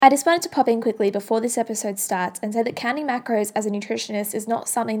I just wanted to pop in quickly before this episode starts and say that counting macros as a nutritionist is not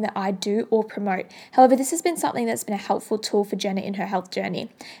something that I do or promote. However, this has been something that's been a helpful tool for Jenna in her health journey.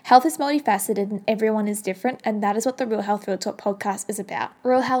 Health is multifaceted and everyone is different, and that is what the Real Health Real Talk podcast is about.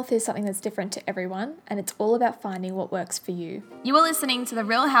 Real health is something that's different to everyone, and it's all about finding what works for you. You are listening to the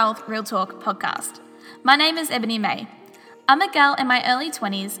Real Health Real Talk podcast. My name is Ebony May. I'm a gal in my early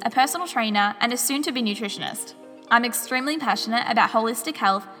 20s, a personal trainer, and a soon-to-be nutritionist. I'm extremely passionate about holistic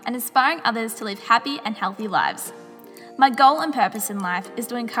health and inspiring others to live happy and healthy lives. My goal and purpose in life is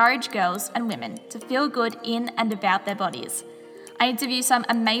to encourage girls and women to feel good in and about their bodies. I interview some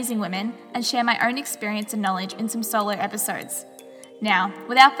amazing women and share my own experience and knowledge in some solo episodes. Now,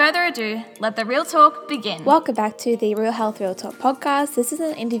 without further ado, let the real talk begin. Welcome back to the Real Health Real Talk podcast. This is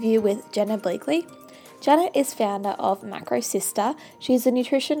an interview with Jenna Bleakley. Jenna is founder of Macro Sister. She's a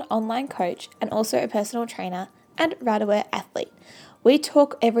nutrition online coach and also a personal trainer and RadAware athlete. We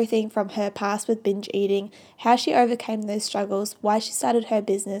talk everything from her past with binge eating, how she overcame those struggles, why she started her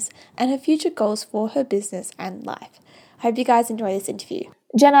business, and her future goals for her business and life. I hope you guys enjoy this interview.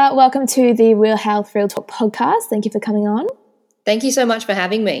 Jenna, welcome to the Real Health Real Talk podcast. Thank you for coming on. Thank you so much for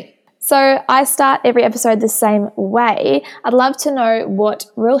having me. So I start every episode the same way. I'd love to know what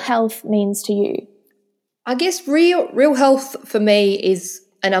real health means to you. I guess real health for me is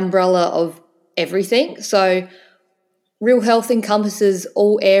an umbrella of everything. So real health encompasses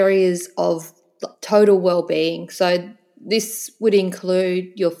all areas of total well-being. So this would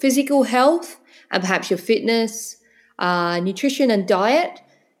include your physical health and perhaps your fitness, nutrition and diet,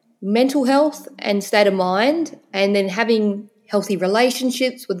 mental health and state of mind, and then having healthy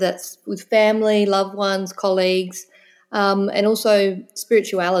relationships with family, loved ones, colleagues, and also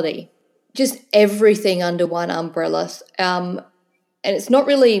spirituality. Just everything under one umbrella. And it's not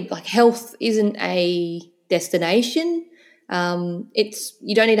really like health isn't a destination.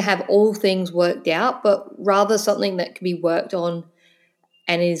 You don't need to have all things worked out, but rather something that can be worked on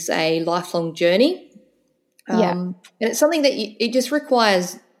and is a lifelong journey. And it's something that it just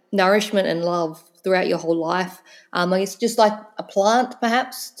requires nourishment and love throughout your whole life. I guess just like a plant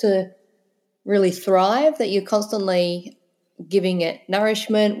perhaps to really thrive, that you're constantly giving it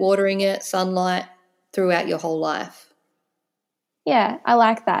nourishment, watering it, sunlight throughout your whole life. Yeah, I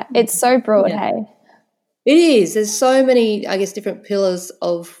like that. It's so broad, hey? It is. There's so many, I guess, different pillars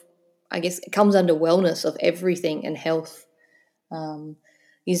of, I guess, it comes under wellness of everything and health.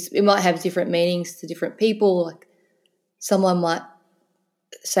 It might have different meanings to different people. Like someone might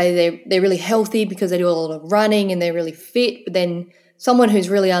say they're really healthy because they do a lot of running and they're really fit, but then someone who's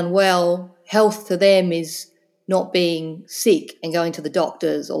really unwell, health to them is not being sick and going to the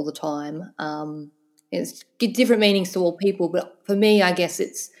doctors all the time. It's different meanings to all people, but for me, I guess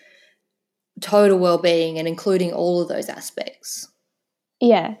it's total well-being and including all of those aspects.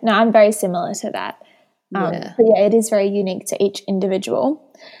 Yeah, no, I'm very similar to that. But yeah, it is very unique to each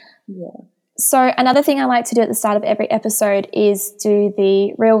individual. Yeah. So another thing I like to do at the start of every episode is do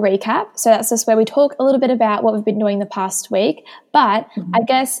the real recap. So that's just where we talk a little bit about what we've been doing the past week. But I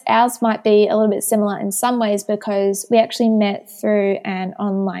guess ours might be a little bit similar in some ways because we actually met through an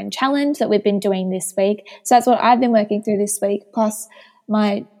online challenge that we've been doing this week. So that's what I've been working through this week, plus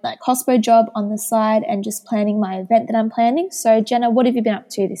my hospo job on the side and just planning my event that I'm planning. So Jenna, what have you been up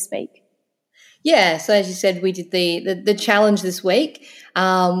to this week? Yeah, so as you said, we did the challenge this week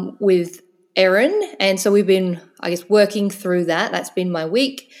with Erin, and so we've been, I guess, working through that. That's been my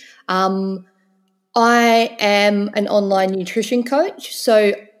week. I am an online nutrition coach,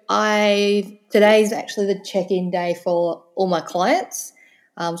 so today's actually the check-in day for all my clients.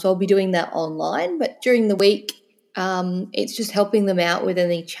 So I'll be doing that online, but during the week, it's just helping them out with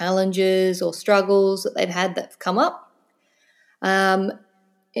any challenges or struggles that they've had that have come up.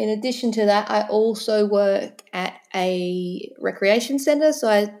 In addition to that, I also work at a recreation centre, so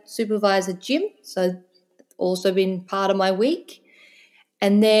I supervise a gym, so that's also been part of my week.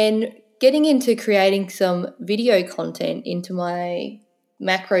 And then getting into creating some video content into my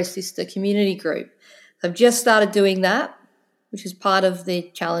Macro Sister community group. I've just started doing that, which is part of the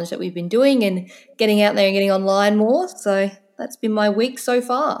challenge that we've been doing and getting out there and getting online more. So that's been my week so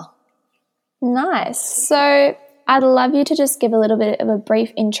far. Nice. So I'd love you to just give a little bit of a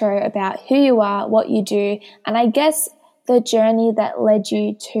brief intro about who you are, what you do, and I guess the journey that led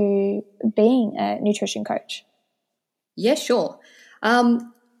you to being a nutrition coach. Yeah, sure.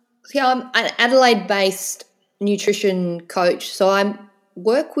 I'm an Adelaide-based nutrition coach, so I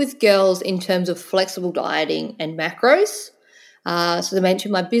work with girls in terms of flexible dieting and macros. So as I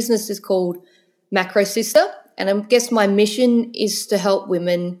mentioned, my business is called Macro Sister, and I guess my mission is to help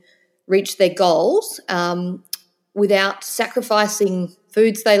women reach their goals without sacrificing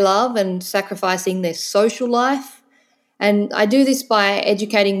foods they love and sacrificing their social life. And I do this by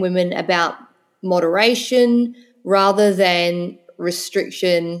educating women about moderation rather than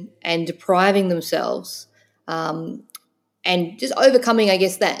restriction and depriving themselves, and just overcoming, I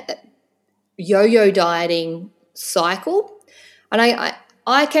guess, that yo-yo dieting cycle. And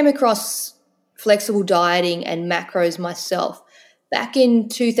I came across flexible dieting and macros myself back in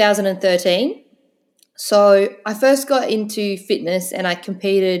 2013. So I first got into fitness and I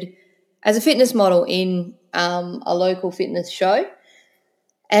competed as a fitness model in a local fitness show.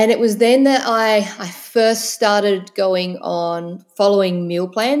 And it was then that I first started going on following meal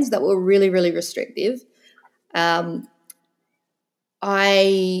plans that were really, really restrictive. 3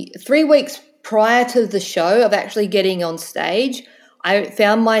 weeks prior to the show of actually getting on stage, I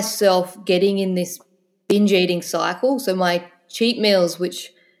found myself getting in this binge eating cycle. So my cheat meals,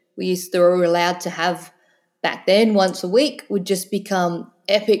 which we were allowed to have back then once a week, would just become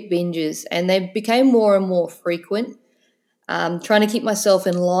epic binges, and they became more and more frequent. Trying to keep myself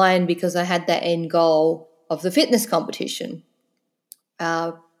in line because I had that end goal of the fitness competition.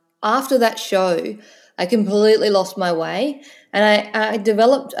 After that show, I completely lost my way, and I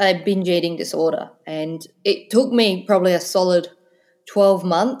developed a binge eating disorder, and it took me probably a solid 12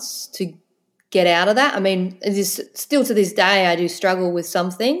 months to get out of that. I mean, it is still to this day I do struggle with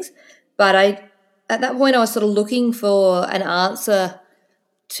some things, but at that point I was sort of looking for an answer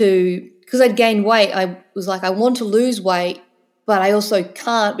to, because I'd gained weight. I was like, I want to lose weight, but I also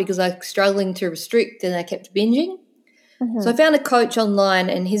can't because I'm struggling to restrict, and I kept binging. Mm-hmm. So I found a coach online,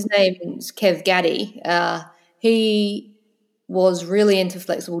 and his name is Kev Gaddy. He was really into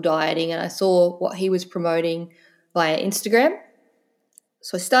flexible dieting, and I saw what he was promoting via Instagram.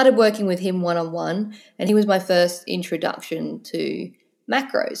 So I started working with him one-on-one, and he was my first introduction to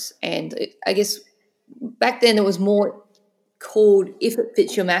macros. And I guess back then it was more called If It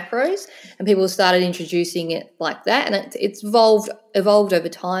Fits Your Macros, and people started introducing it like that, and it's evolved over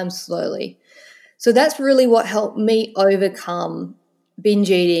time slowly. So that's really what helped me overcome binge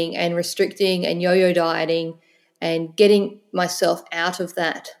eating and restricting and yo-yo dieting and getting myself out of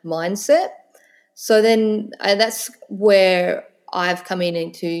that mindset. So then that's where I've come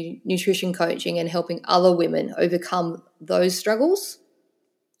into nutrition coaching and helping other women overcome those struggles.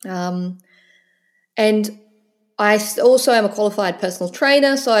 And I also am a qualified personal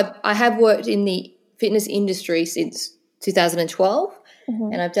trainer, so I have worked in the fitness industry since 2012,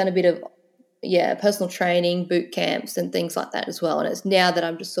 mm-hmm. and I've done a bit of personal training, boot camps and things like that as well. And it's now that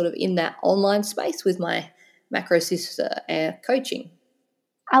I'm just sort of in that online space with my Macro Sister coaching.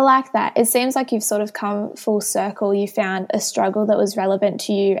 I like that. It seems like you've sort of come full circle. You found a struggle that was relevant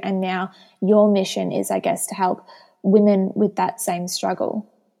to you, and now your mission is, I guess, to help women with that same struggle.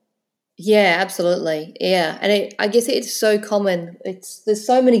 Yeah, absolutely. Yeah. And I guess it's so common. There's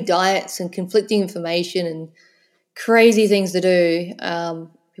so many diets and conflicting information and crazy things to do.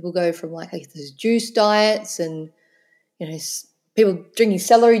 People go from there's juice diets and, people drinking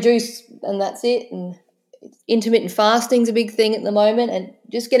celery juice and that's it. And intermittent fasting is a big thing at the moment, and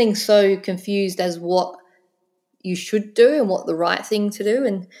just getting so confused as what you should do and what the right thing to do.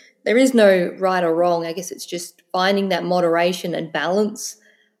 And there is no right or wrong. I guess it's just finding that moderation and balance.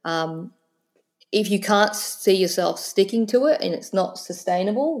 If you can't see yourself sticking to it and it's not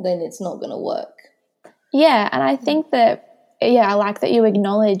sustainable, then it's not going to work. Yeah, and I think that, I like that you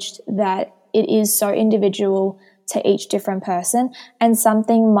acknowledged that it is so individual to each different person, and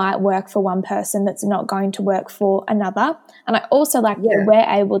something might work for one person that's not going to work for another. And I also like that we're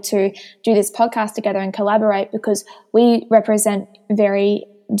able to do this podcast together and collaborate, because we represent very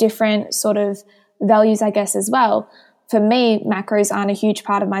different sort of values, I guess, as well. For me, macros aren't a huge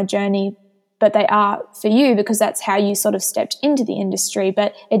part of my journey, but they are for you because that's how you sort of stepped into the industry.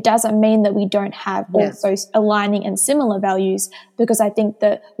 But it doesn't mean that we don't have also aligning and similar values, because I think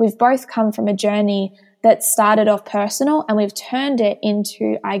that we've both come from a journey that started off personal and we've turned it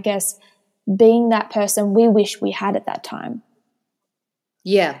into, I guess, being that person we wish we had at that time.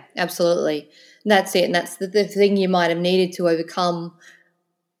 Yeah, absolutely. And that's it. And that's the thing you might have needed to overcome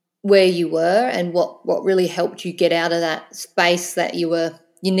where you were, and what really helped you get out of that space that you're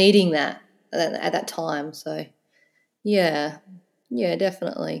needing that at that time. So yeah,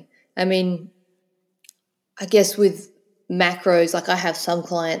 definitely. I mean, I guess with macros, I have some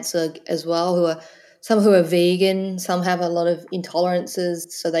clients as well who are vegan, some have a lot of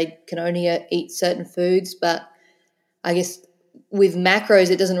intolerances, so they can only eat certain foods. But I guess with macros,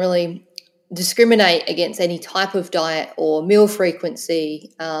 it doesn't really discriminate against any type of diet or meal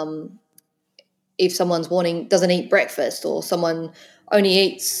frequency. If someone's doesn't eat breakfast, or someone only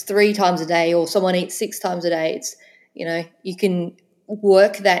eats 3 times a day, or someone eats 6 times a day, it's, you can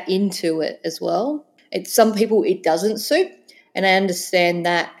work that into it as well. It's some people it doesn't suit, and I understand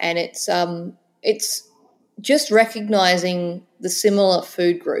that, and it's just recognizing the similar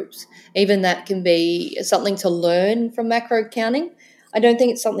food groups. Even that can be something to learn from macro counting. I don't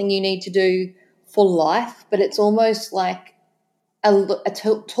think it's something you need to do for life, but it's almost like a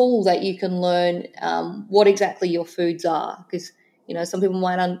tool that you can learn what exactly your foods are, because some people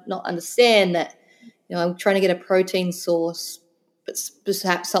might not understand that I'm trying to get a protein source, but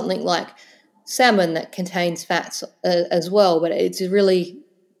perhaps something like salmon that contains fats as well, but it really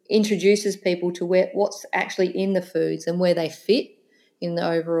introduces people to what's actually in the foods and where they fit in the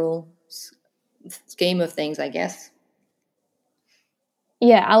overall scheme of things, I guess.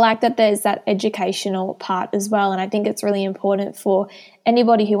 Yeah, I like that there's that educational part as well. And I think it's really important for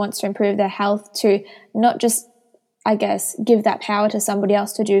anybody who wants to improve their health to not just, I guess, give that power to somebody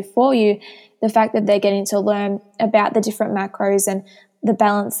else to do for you. The fact that they're getting to learn about the different macros and the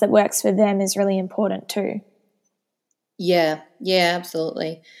balance that works for them is really important too. Yeah,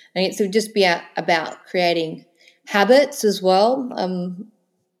 absolutely. And it's just be about creating habits as well,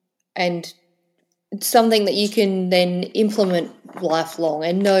 and it's something that you can then implement lifelong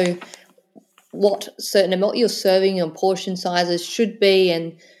and know what certain amount you're serving and portion sizes should be,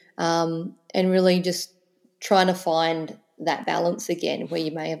 and really just trying to find that balance again where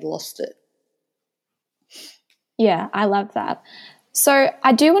you may have lost it. Yeah, I love that. So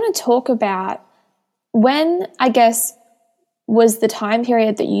I do want to talk about when, I guess, was the time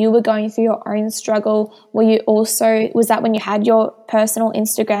period that you were going through your own struggle. Was that when you had your personal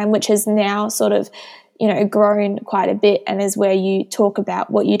Instagram, which has now sort of, grown quite a bit and is where you talk about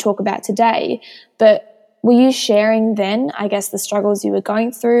what you talk about today? But were you sharing then, I guess, the struggles you were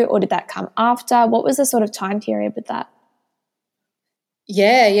going through, or did that come after? What was the sort of time period with that?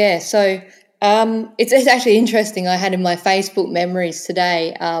 Yeah. So it's actually interesting. I had in my Facebook memories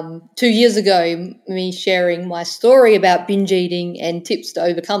today, 2 years ago, me sharing my story about binge eating and tips to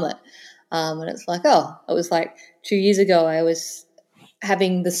overcome it. And it's like, it was like 2 years ago I was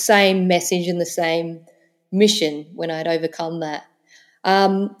having the same message and the same mission when I'd overcome that.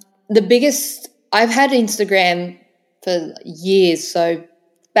 I've had Instagram for years. So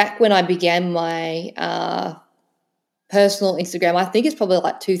back when I began my personal Instagram, I think it's probably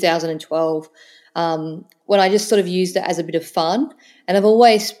like 2012, when I just sort of used it as a bit of fun. And I've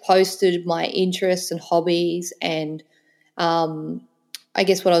always posted my interests and hobbies and I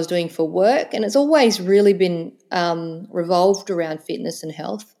guess what I was doing for work. And it's always really been revolved around fitness and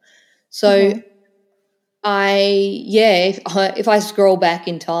health. So if I scroll back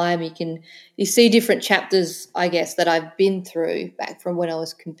in time, you see different chapters, I guess, that I've been through back from when I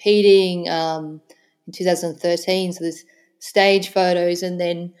was competing in 2013. So there's stage photos, and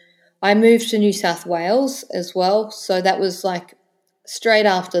then I moved to New South Wales as well. So that was like straight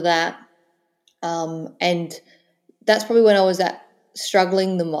after that, and that's probably when I was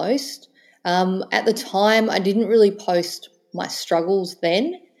struggling the most. At the time, I didn't really post my struggles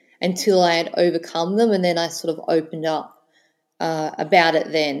then until I had overcome them, and then I sort of opened up about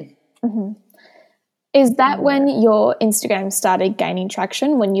it then. Mm-hmm. Is that when your Instagram started gaining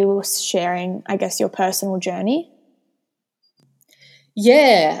traction, when you were sharing, I guess, your personal journey?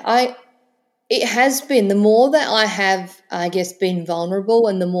 Yeah, it has been. The more that I have, I guess, been vulnerable,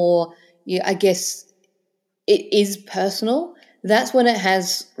 and the more, I guess, it is personal, that's when it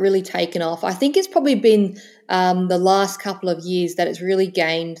has really taken off. I think it's probably been the last couple of years that it's really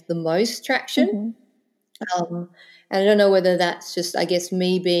gained the most traction. And I don't know whether that's just, I guess,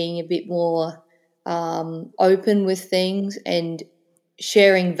 me being a bit more open with things and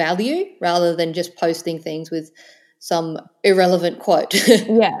sharing value rather than just posting things with some irrelevant quote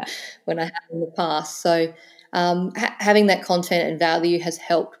when I have in the past. So having that content and value has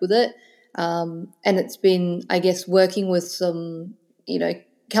helped with it. And it's been, I guess, working with some,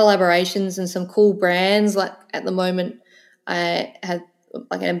 collaborations and some cool brands. Like at the moment, I have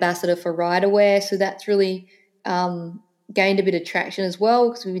like an ambassador for Riderwear, so that's really gained a bit of traction as well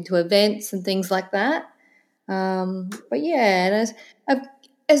because we've been to events and things like that. But yeah, and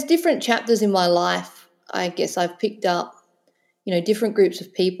as different chapters in my life, I guess I've picked up, different groups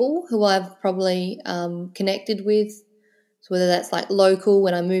of people who I've probably connected with. So whether that's like local,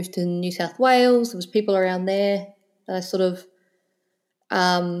 when I moved to New South Wales, there was people around there that I sort of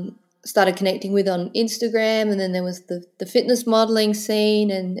started connecting with on Instagram, and then there was the fitness modelling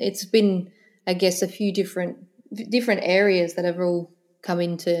scene, and it's been, I guess, a few different areas that have all come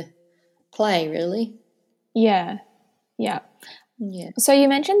into play, really. Yeah. So you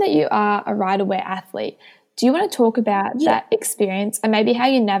mentioned that you are a Riderwear athlete. Do you want to talk about that experience and maybe how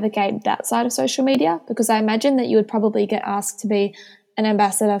you navigate that side of social media? Because I imagine that you would probably get asked to be an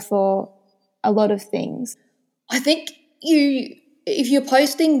ambassador for a lot of things? I think if you're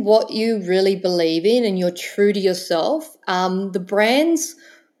posting what you really believe in and you're true to yourself, the brands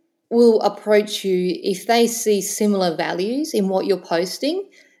will approach you if they see similar values in what you're posting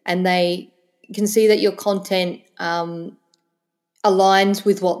and they can see that your content aligns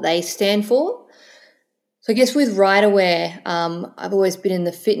with what they stand for. So I guess with Riderwear, I've always been in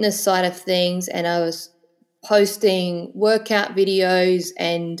the fitness side of things, and I was posting workout videos,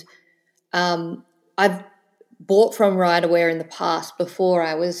 and I've bought from Riderwear in the past before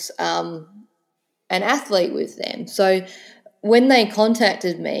I was an athlete with them. So when they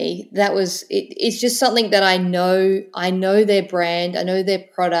contacted me, that was it's just something that I know. I know their brand, I know their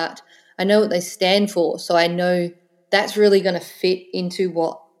product, I know what they stand for. So I know that's really going to fit into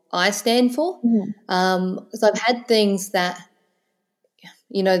what I stand for. Because I've had things that,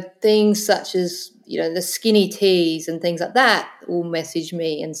 things such as, the skinny teas and things like that will message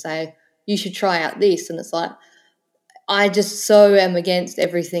me and say, you should try out this. And it's like, I just so am against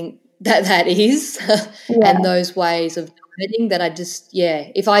everything that is and those ways of dieting that I just,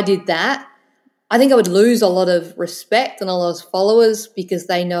 if I did that, I think I would lose a lot of respect and a lot of followers because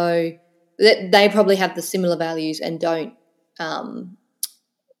they know that they probably have the similar values and don't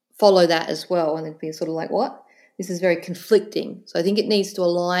follow that as well. And they'd be sort of like, what? This is very conflicting. So I think it needs to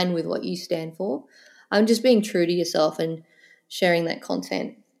align with what you stand for. I'm just being true to yourself and sharing that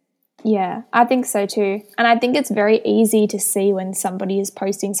content. Yeah, I think so too. And I think it's very easy to see when somebody is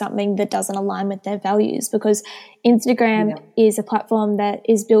posting something that doesn't align with their values, because Instagram is a platform that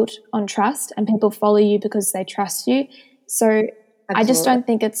is built on trust and people follow you because they trust you. So absolutely. I just don't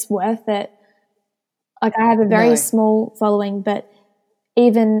think it's worth it. Like, I have a very small following, but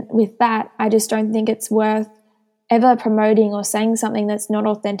even with that, I just don't think it's worth ever promoting or saying something that's not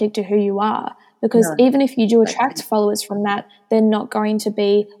authentic to who you are. Because even if you do attract followers from that, they're not going to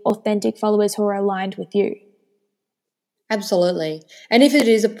be authentic followers who are aligned with you. Absolutely. And if it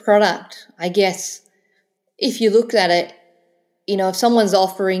is a product, I guess if you look at it, if someone's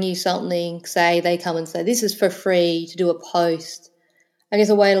offering you something, say they come and say, this is for free to do a post, I guess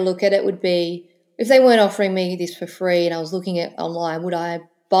a way to look at it would be, if they weren't offering me this for free and I was looking at online, would I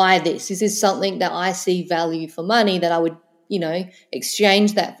buy this? Is this something that I see value for money that I would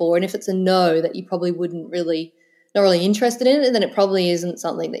exchange that for? And if it's a no, that you probably not really interested in it, then it probably isn't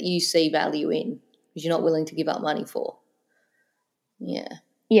something that you see value in because you're not willing to give up money for. Yeah.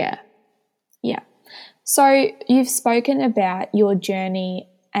 So you've spoken about your journey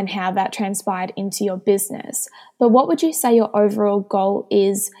and how that transpired into your business, but what would you say your overall goal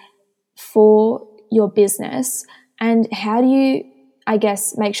is for your business, and how do you, I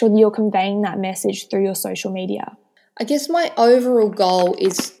guess, make sure that you're conveying that message through your social media? I guess my overall goal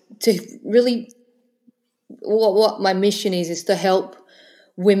is to really, what my mission is to help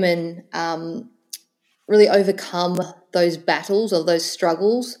women really overcome those battles or those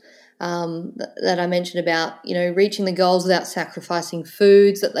struggles that I mentioned about, reaching the goals without sacrificing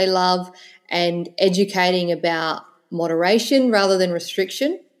foods that they love, and educating about moderation rather than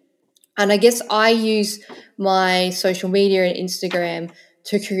restriction. And I guess I use my social media and Instagram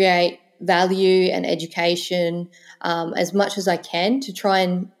to create value and education as much as I can, to try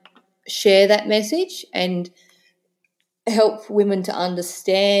and share that message and help women to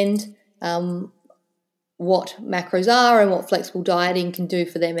understand what macros are and what flexible dieting can do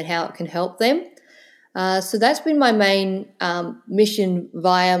for them and how it can help them. So that's been my main mission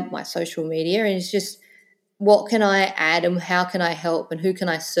via my social media, and it's just, what can I add and how can I help and who can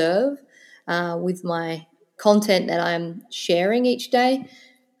I serve with my content that I'm sharing each day.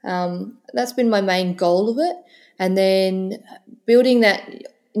 That's been my main goal of it. And then building that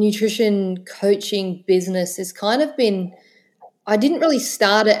nutrition coaching business has kind of been, I didn't really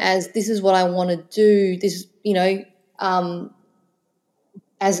start it as this is what I want to do, this,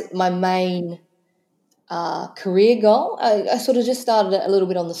 as my main career goal. I sort of just started it a little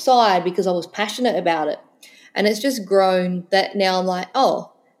bit on the side because I was passionate about it. And it's just grown that now I'm like,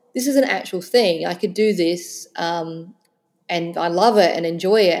 oh, this is an actual thing. I could do this and I love it and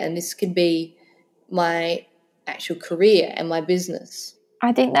enjoy it, and this could be my actual career and my business.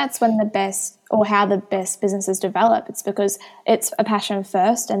 I think that's when how the best businesses develop. It's because it's a passion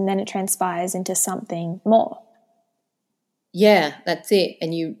first and then it transpires into something more. Yeah, that's it.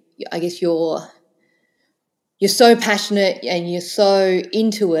 And I guess you're so passionate and you're so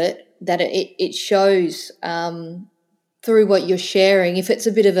into it that it shows through what you're sharing. If it's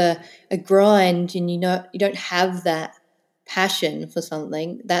a bit of a grind and you don't have that passion for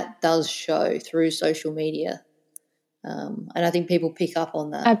something, that does show through social media. And I think people pick up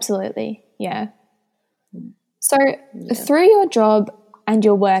on that. Absolutely, yeah. So through your job and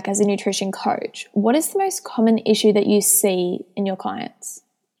your work as a nutrition coach, what is the most common issue that you see in your clients?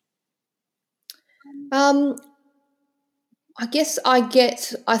 I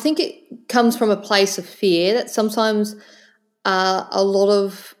think it comes from a place of fear that sometimes a lot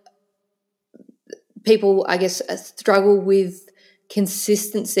of people, I guess, struggle with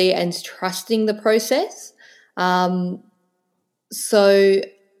consistency and trusting the process. So,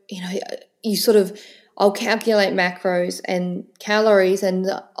 I'll calculate macros and calories and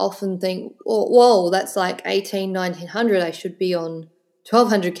often think, oh, whoa, that's like 1900. I should be on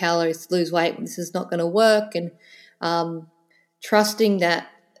 1200 calories to lose weight. This is not going to work. And trusting that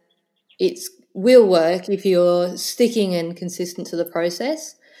it will work if you're sticking and consistent to the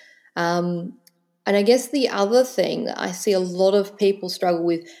process. And I guess the other thing that I see a lot of people struggle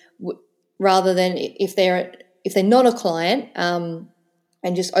with, rather than if they're not a client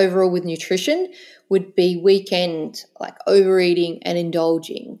and just overall with nutrition, would be weekend like overeating and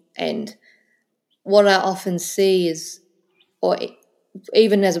indulging. And what I often see is, or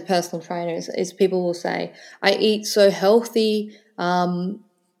even as a personal trainer, is people will say, I eat so healthy, and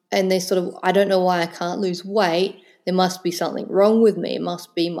they I don't know why I can't lose weight. There must be something wrong with me. It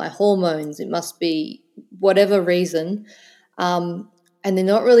must be my hormones. It must be whatever reason. And they're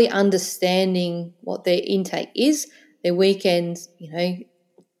not really understanding what their intake is. Their weekends,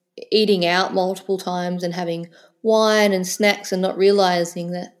 eating out multiple times and having wine and snacks and not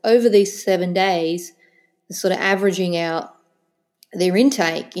realizing that over these 7 days, they're sort of averaging out their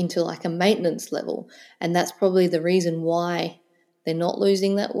intake into like a maintenance level. And that's probably the reason why they're not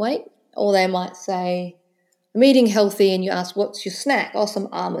losing that weight. Or they might say, I'm eating healthy, and you ask, what's your snack? Oh, some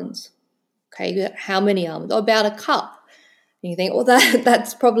almonds. Okay, how many almonds? Oh, about a cup. And you think, well,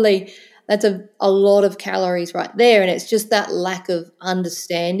 that's a lot of calories right there. And it's just that lack of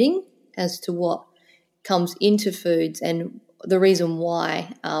understanding as to what comes into foods and the reason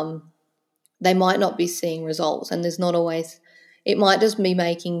why they might not be seeing results. And there's not always, it might just be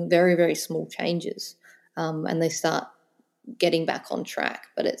making very, very small changes and they start getting back on track.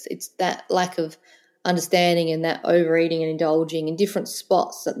 But it's that lack of understanding and that overeating and indulging in different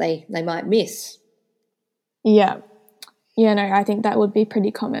spots that they might miss. Yeah, no, I think that would be pretty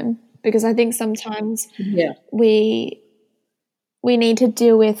common, because I think sometimes we need to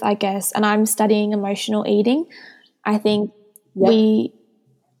deal with, I guess, and I'm studying emotional eating. I think we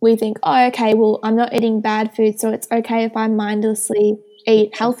think, oh, okay, well, I'm not eating bad food, so it's okay if I mindlessly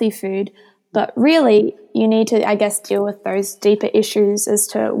eat healthy food. But really, you need to, I guess, deal with those deeper issues as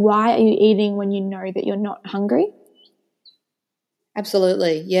to why are you eating when you know that you're not hungry?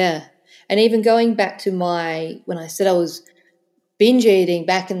 Absolutely, yeah. And even going back to when I said I was binge eating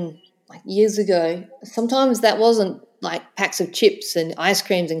back in like years ago, sometimes that wasn't like packs of chips and ice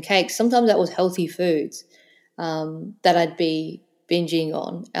creams and cakes. Sometimes that was healthy foods that I'd be binging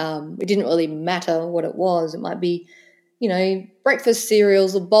on. It didn't really matter what it was. It might be, breakfast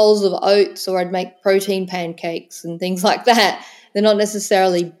cereals or bowls of oats, or I'd make protein pancakes and things like that. They're not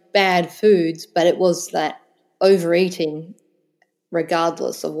necessarily bad foods, but it was that overeating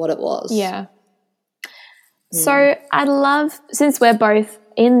regardless of what it was. Yeah. So I'd love, since we're both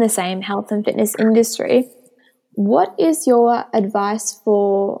in the same health and fitness industry, what is your advice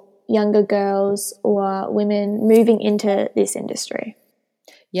for younger girls or women moving into this industry?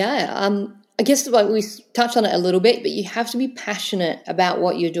 Yeah, I guess we touched on it a little bit, but you have to be passionate about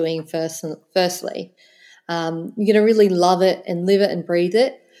what you're doing firstly. You're going to really love it and live it and breathe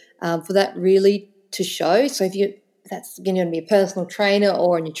it for that really to show. So that's going to be a personal trainer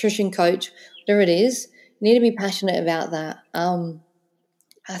or a nutrition coach, whatever it is, you need to be passionate about that.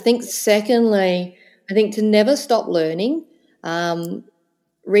 I think secondly, to never stop learning.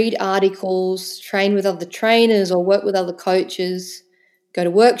 Read articles, train with other trainers or work with other coaches, go to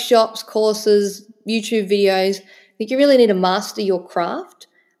workshops, courses, YouTube videos. I think you really need to master your craft.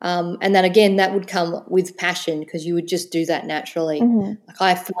 And then again, that would come with passion, because you would just do that naturally. Mm-hmm. Like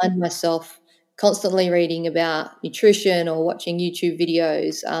I find myself constantly reading about nutrition or watching YouTube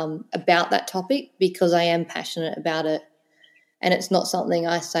videos about that topic, because I am passionate about it. And it's not something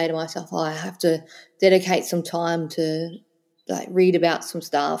I say to myself, oh, I have to dedicate some time to like read about some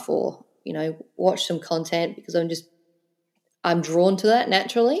stuff or, watch some content, because I'm drawn to that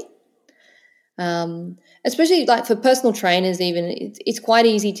naturally. Especially like for personal trainers, even it's quite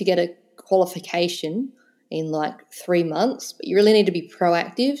easy to get a qualification in like 3 months, but you really need to be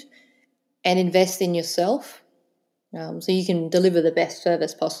proactive and invest in yourself so you can deliver the best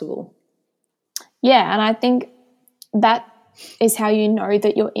service possible. Yeah, and I think that is how you know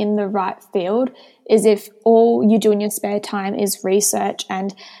that you're in the right field, is if all you do in your spare time is research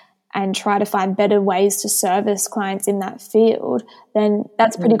and and try to find better ways to service clients in that field, then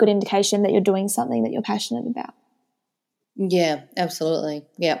that's a pretty good indication that you're doing something that you're passionate about. Yeah, absolutely.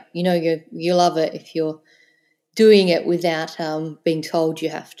 Yeah, you love it if you're doing it without being told you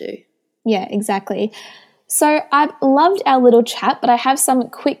have to. Yeah, exactly. So I've loved our little chat, but I have some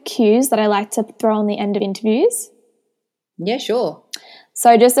quick cues that I like to throw on the end of interviews. Yeah, sure.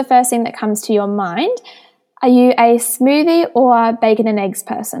 So just the first thing that comes to your mind, are you a smoothie or a bacon and eggs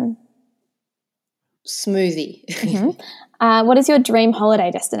person? Smoothie. What is your dream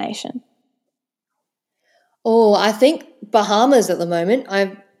holiday destination? Oh, I think Bahamas at the moment.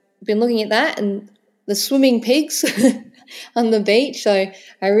 I've been looking at that and the swimming pigs on the beach. So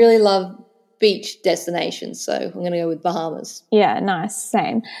I really love beach destinations. So I'm going to go with Bahamas. Yeah, nice.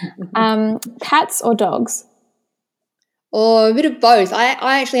 Same. Cats or dogs? Or a bit of both.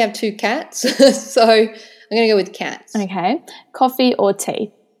 I actually have 2 cats. So I'm going to go with cats. Okay. Coffee or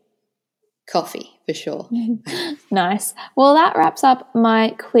tea? Coffee, for sure. Nice. Well, that wraps up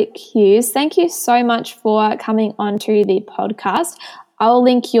my quick cues. Thank you so much for coming onto the podcast. I'll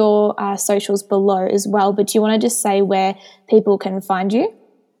link your socials below as well, but do you want to just say where people can find you?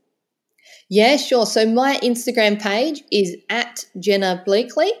 Yeah, sure. So my Instagram page is at Jenna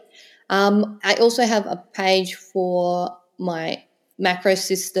Bleakley. I also have a page for my Macro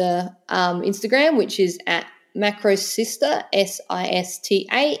Sister Instagram, which is at Macro Sister,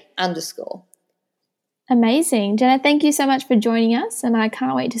 SISTA _. Amazing. Jenna, thank you so much for joining us, and I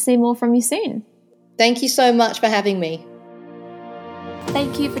can't wait to see more from you soon. Thank you so much for having me.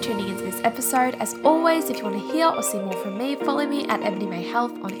 Thank you for tuning into this episode. As always, if you want to hear or see more from me, follow me at Ebony May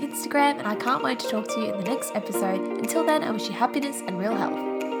Health on Instagram, and I can't wait to talk to you in the next episode. Until then, I wish you happiness and real health.